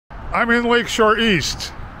I'm in Lakeshore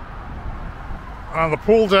East on the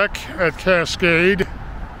pool deck at Cascade.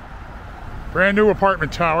 Brand new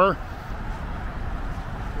apartment tower.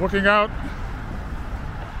 Looking out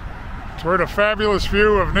toward a fabulous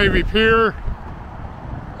view of Navy Pier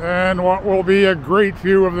and what will be a great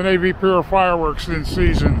view of the Navy Pier fireworks in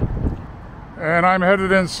season. And I'm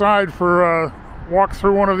headed inside for a walk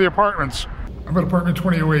through one of the apartments. I'm at apartment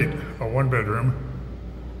 2008, a one-bedroom,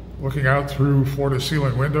 looking out through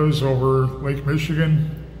floor-to-ceiling windows over Lake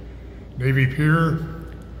Michigan, Navy Pier,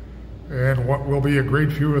 and what will be a great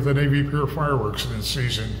view of the Navy Pier fireworks in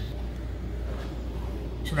season.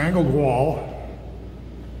 It's an angled wall.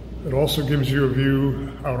 It also gives you a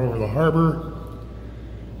view out over the harbor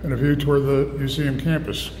and a view toward the museum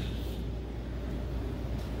campus.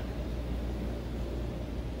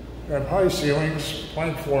 You have high ceilings,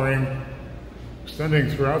 plank flooring extending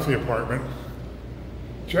throughout the apartment,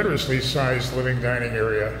 generously sized living dining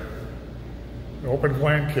area, an open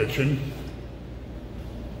plan kitchen,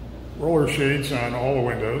 roller shades on all the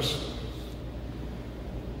windows,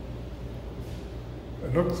 a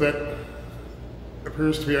nook that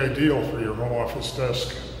appears to be ideal for your home office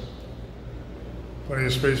desk, plenty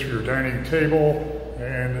of space for your dining table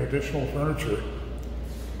and additional furniture.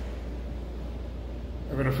 I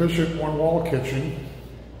have an efficient one-wall kitchen,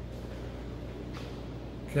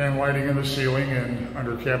 can lighting in the ceiling and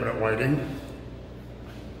under cabinet lighting.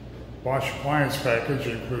 Bosch appliance package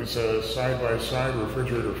includes a side-by-side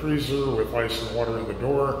refrigerator freezer with ice and water in the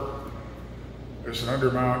door. There's an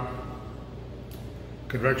undermount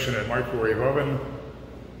convection and microwave oven,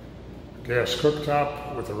 gas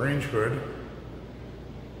cooktop with a range hood.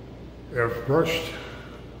 You have brushed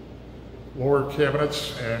lower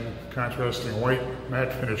cabinets and contrasting white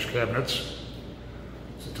matte finish cabinets.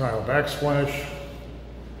 It's a tile backsplash.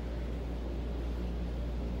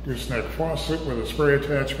 Gooseneck faucet with a spray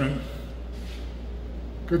attachment.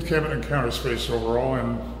 Good cabinet and counter space overall,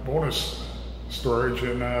 and bonus storage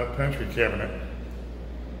in a pantry cabinet.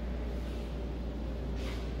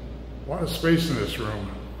 A lot of space in this room.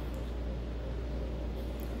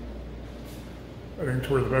 Heading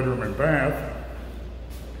toward the bedroom and bath.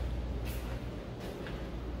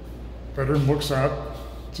 Bedroom looks out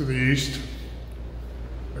to the east.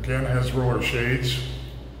 Again, has roller shades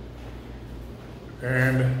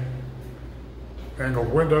and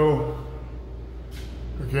angled window.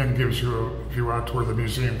 Again, gives you a view out toward the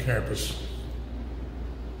museum campus.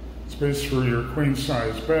 Space for your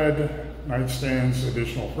queen-size bed, nightstands,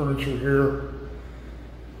 additional furniture here.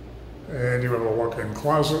 And you have a walk-in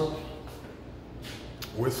closet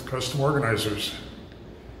with custom organizers.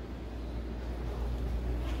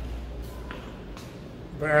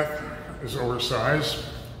 Bath is oversized.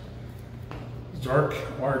 Dark,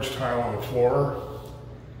 large tile on the floor.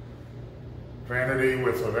 Vanity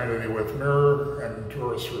with mirror and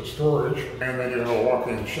drawers for storage. And then you have a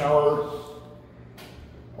walk-in shower,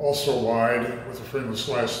 also wide with a frameless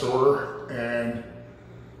glass door and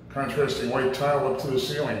contrasting white tile up to the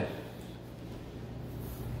ceiling.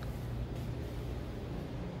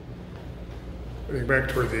 Heading back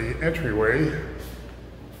toward the entryway,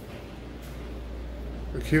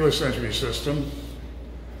 the keyless entry system.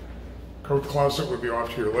 Coat closet would be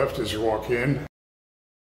off to your left as you walk in.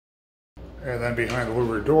 And then behind the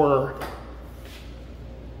louvered door,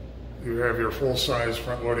 you have your full-size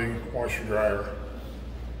front-loading washer dryer.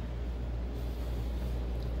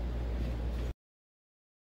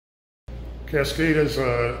 Cascade is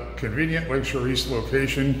a convenient Lakeshore East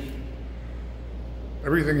location.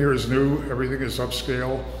 Everything here is new, everything is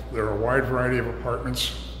upscale. There are a wide variety of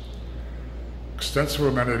apartments, extensive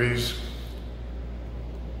amenities.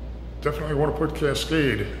 Definitely want to put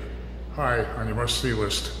Cascade high on your must-see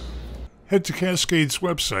list. Head to Cascade's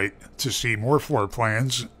website to see more floor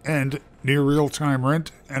plans and near real-time rent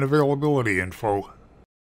and availability info.